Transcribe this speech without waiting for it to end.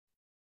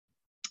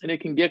and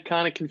it can get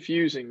kind of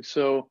confusing.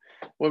 So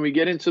when we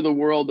get into the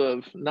world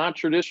of not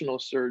traditional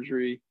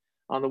surgery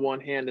on the one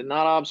hand and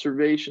not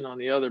observation on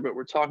the other, but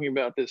we're talking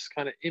about this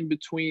kind of in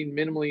between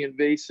minimally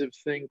invasive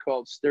thing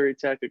called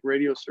stereotactic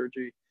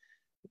radiosurgery.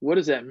 What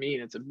does that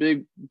mean? It's a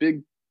big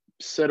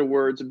set of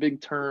words, a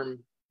big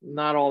term,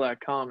 not all that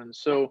common.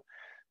 So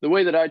the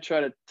way that I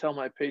try to tell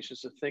my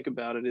patients to think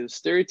about it is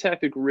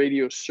stereotactic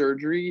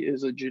radiosurgery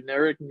is a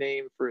generic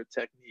name for a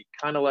technique,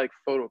 kind of like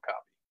photocopy.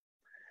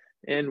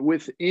 And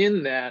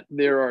within that,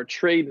 there are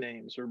trade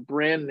names or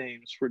brand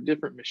names for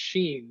different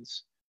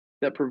machines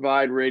that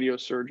provide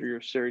radiosurgery or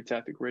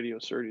stereotactic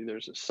radiosurgery.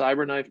 There's a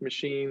CyberKnife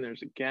machine,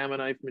 there's a Gamma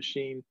Knife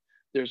machine,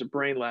 there's a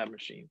BrainLab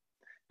machine.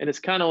 And it's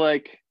kind of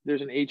like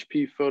there's an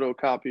HP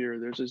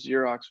photocopier, there's a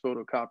Xerox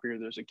photocopier,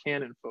 there's a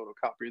Canon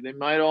photocopier. They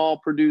might all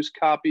produce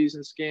copies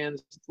and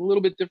scans a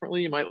little bit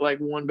differently. You might like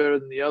one better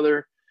than the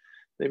other.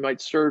 They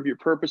might serve your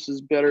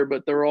purposes better,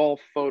 but they're all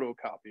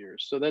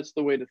photocopiers. So that's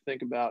the way to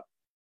think about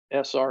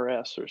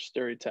SRS or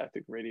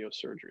stereotactic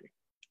radiosurgery.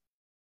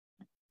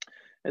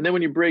 And then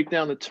when you break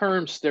down the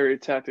term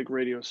stereotactic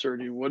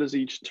radiosurgery, what does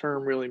each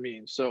term really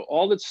mean? So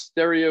all that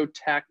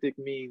stereotactic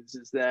means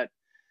is that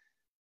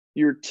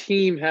your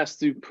team has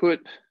to put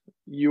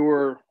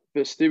your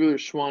vestibular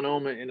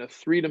schwannoma in a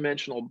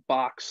three-dimensional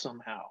box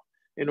somehow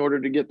in order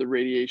to get the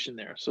radiation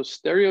there. So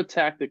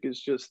stereotactic is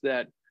just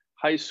that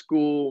high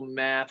school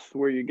math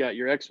where you got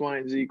your X, Y,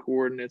 and Z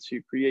coordinates.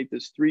 You create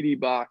this 3D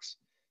box,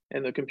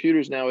 and the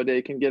computers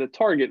nowadays can get a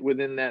target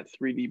within that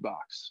 3D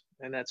box.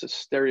 And that's a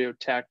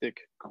stereotactic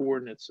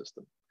coordinate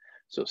system.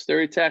 So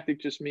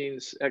stereotactic just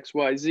means X,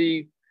 Y,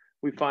 Z.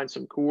 We find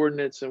some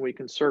coordinates and we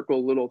can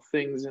circle little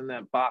things in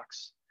that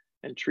box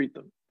and treat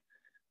them.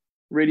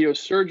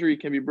 Radiosurgery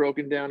can be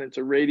broken down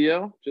into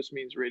radio, just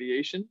means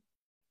radiation,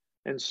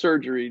 and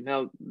surgery.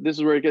 Now, this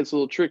is where it gets a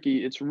little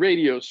tricky. It's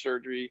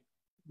radiosurgery.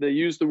 They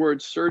use the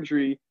word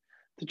surgery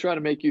to try to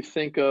make you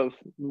think of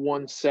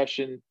one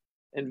session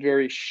and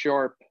very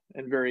sharp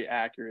and very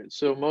accurate.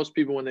 So most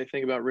people, when they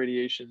think about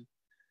radiation,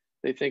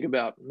 they think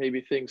about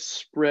maybe things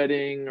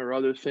spreading or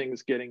other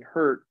things getting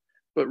hurt,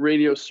 but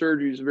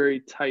radiosurgery is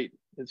very tight.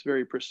 It's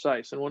very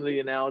precise. And one of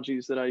the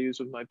analogies that I use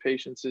with my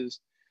patients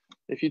is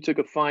if you took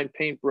a fine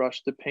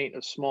paintbrush to paint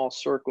a small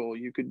circle,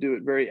 you could do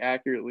it very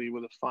accurately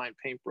with a fine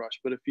paintbrush.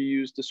 But if you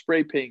used a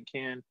spray paint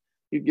can,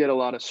 you'd get a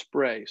lot of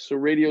spray. So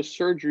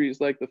radiosurgery is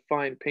like the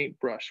fine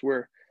paintbrush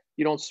where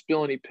you don't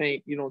spill any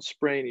paint, you don't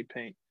spray any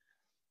paint.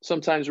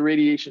 Sometimes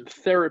radiation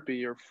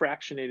therapy or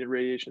fractionated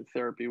radiation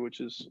therapy, which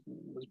has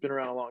been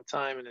around a long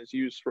time and is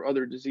used for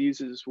other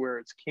diseases where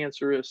it's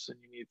cancerous and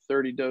you need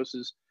 30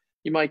 doses,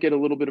 you might get a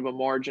little bit of a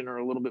margin or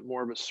a little bit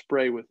more of a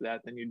spray with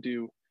that than you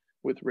do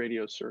with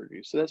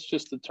radiosurgery. So that's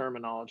just the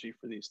terminology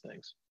for these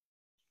things.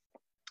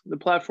 The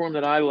platform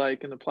that I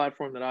like and the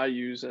platform that I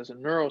use as a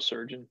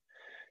neurosurgeon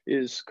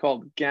is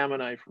called Gamma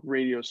Knife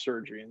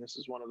Radiosurgery. And this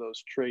is one of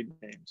those trade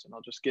names. And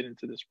I'll just get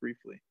into this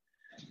briefly.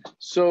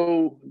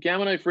 So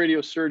Gamma Knife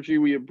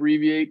Radiosurgery, we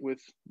abbreviate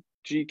with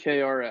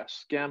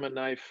GKRS, Gamma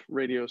Knife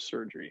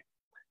Radiosurgery.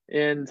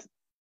 And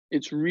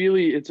it's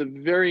a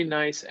very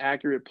nice,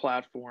 accurate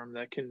platform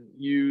that can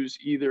use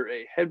either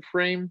a head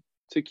frame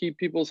to keep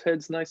people's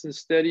heads nice and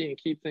steady and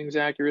keep things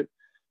accurate,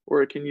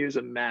 or it can use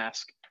a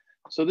mask.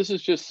 So this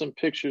is just some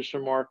pictures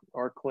from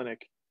our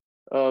clinic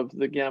of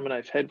the Gamma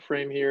Knife head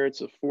frame here.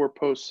 It's a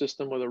 4-post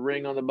system with a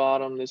ring on the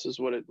bottom. This is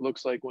what it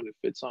looks like when it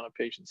fits on a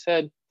patient's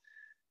head.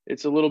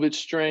 It's a little bit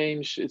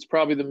strange. It's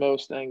probably the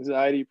most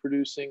anxiety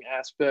producing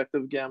aspect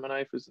of Gamma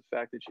Knife is the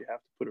fact that you have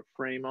to put a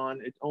frame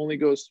on. It only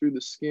goes through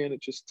the skin. It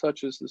just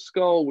touches the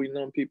skull. We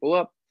numb people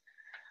up.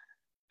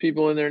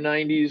 People in their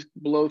 90s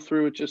blow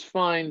through it just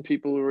fine.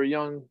 People who are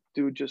young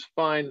do it just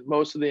fine.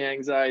 Most of the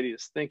anxiety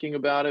is thinking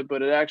about it,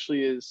 but it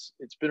actually is,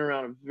 it's been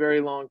around a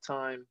very long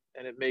time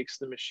and it makes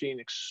the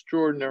machine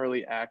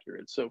extraordinarily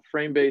accurate. So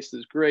frame-based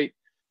is great.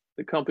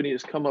 The company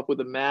has come up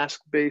with a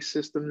mask-based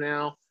system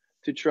now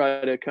to try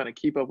to kind of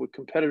keep up with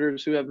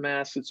competitors who have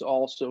masks. It's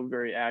also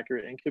very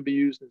accurate and can be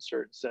used in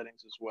certain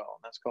settings as well.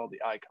 And that's called the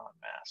Icon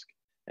mask.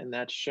 And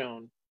that's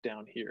shown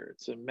down here.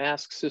 It's a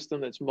mask system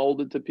that's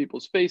molded to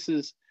people's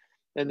faces.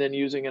 And then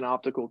using an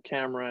optical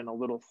camera and a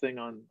little thing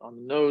on the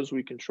nose,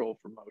 we control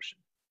for motion.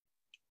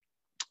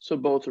 So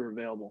both are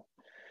available.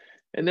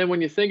 And then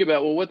when you think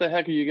about, well, what the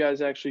heck are you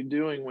guys actually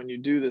doing when you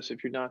do this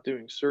if you're not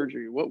doing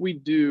surgery? What we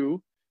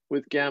do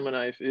with Gamma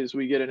Knife is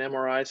we get an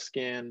MRI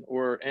scan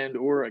or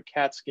a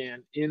CAT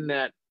scan in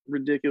that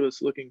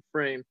ridiculous looking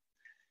frame.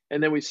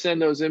 And then we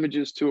send those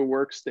images to a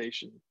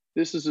workstation.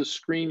 This is a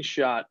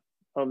screenshot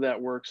of that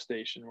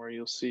workstation where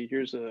you'll see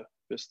here's a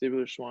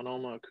vestibular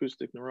schwannoma,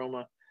 acoustic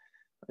neuroma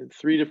in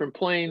 3 different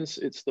planes.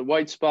 It's the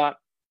white spot.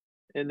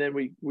 And then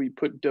we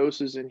put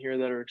doses in here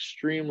that are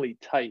extremely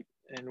tight.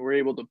 And we're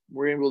able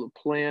to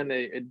plan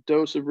a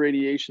dose of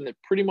radiation that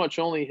pretty much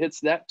only hits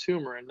that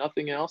tumor and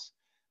nothing else,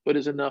 but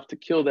is enough to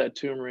kill that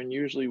tumor in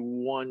usually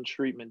 1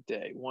 treatment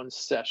day, 1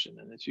 session,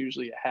 and it's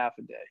usually a half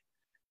a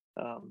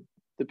day.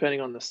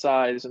 Depending on the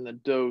size and the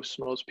dose,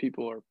 most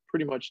people are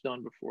pretty much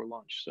done before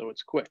lunch, so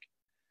it's quick.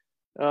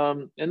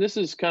 And this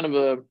is kind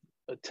of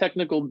a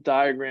technical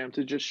diagram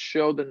to just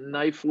show the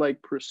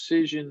knife-like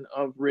precision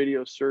of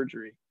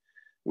radiosurgery.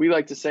 We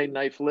like to say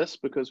knifeless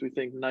because we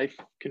think knife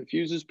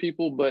confuses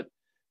people, but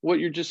what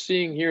you're just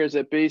seeing here is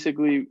that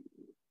basically,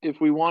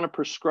 if we want to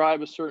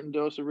prescribe a certain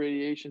dose of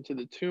radiation to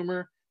the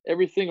tumor,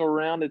 everything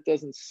around it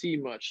doesn't see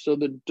much. So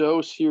the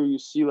dose here, you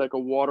see like a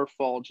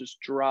waterfall just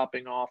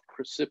dropping off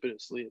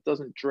precipitously. It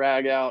doesn't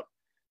drag out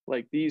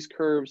like these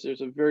curves.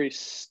 There's a very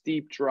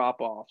steep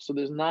drop off. So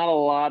there's not a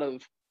lot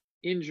of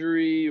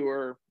injury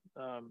or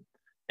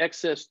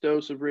excess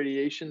dose of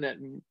radiation. That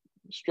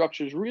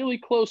structures really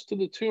close to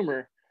the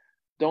tumor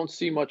don't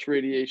see much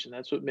radiation.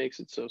 That's what makes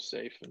it so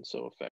safe and so effective.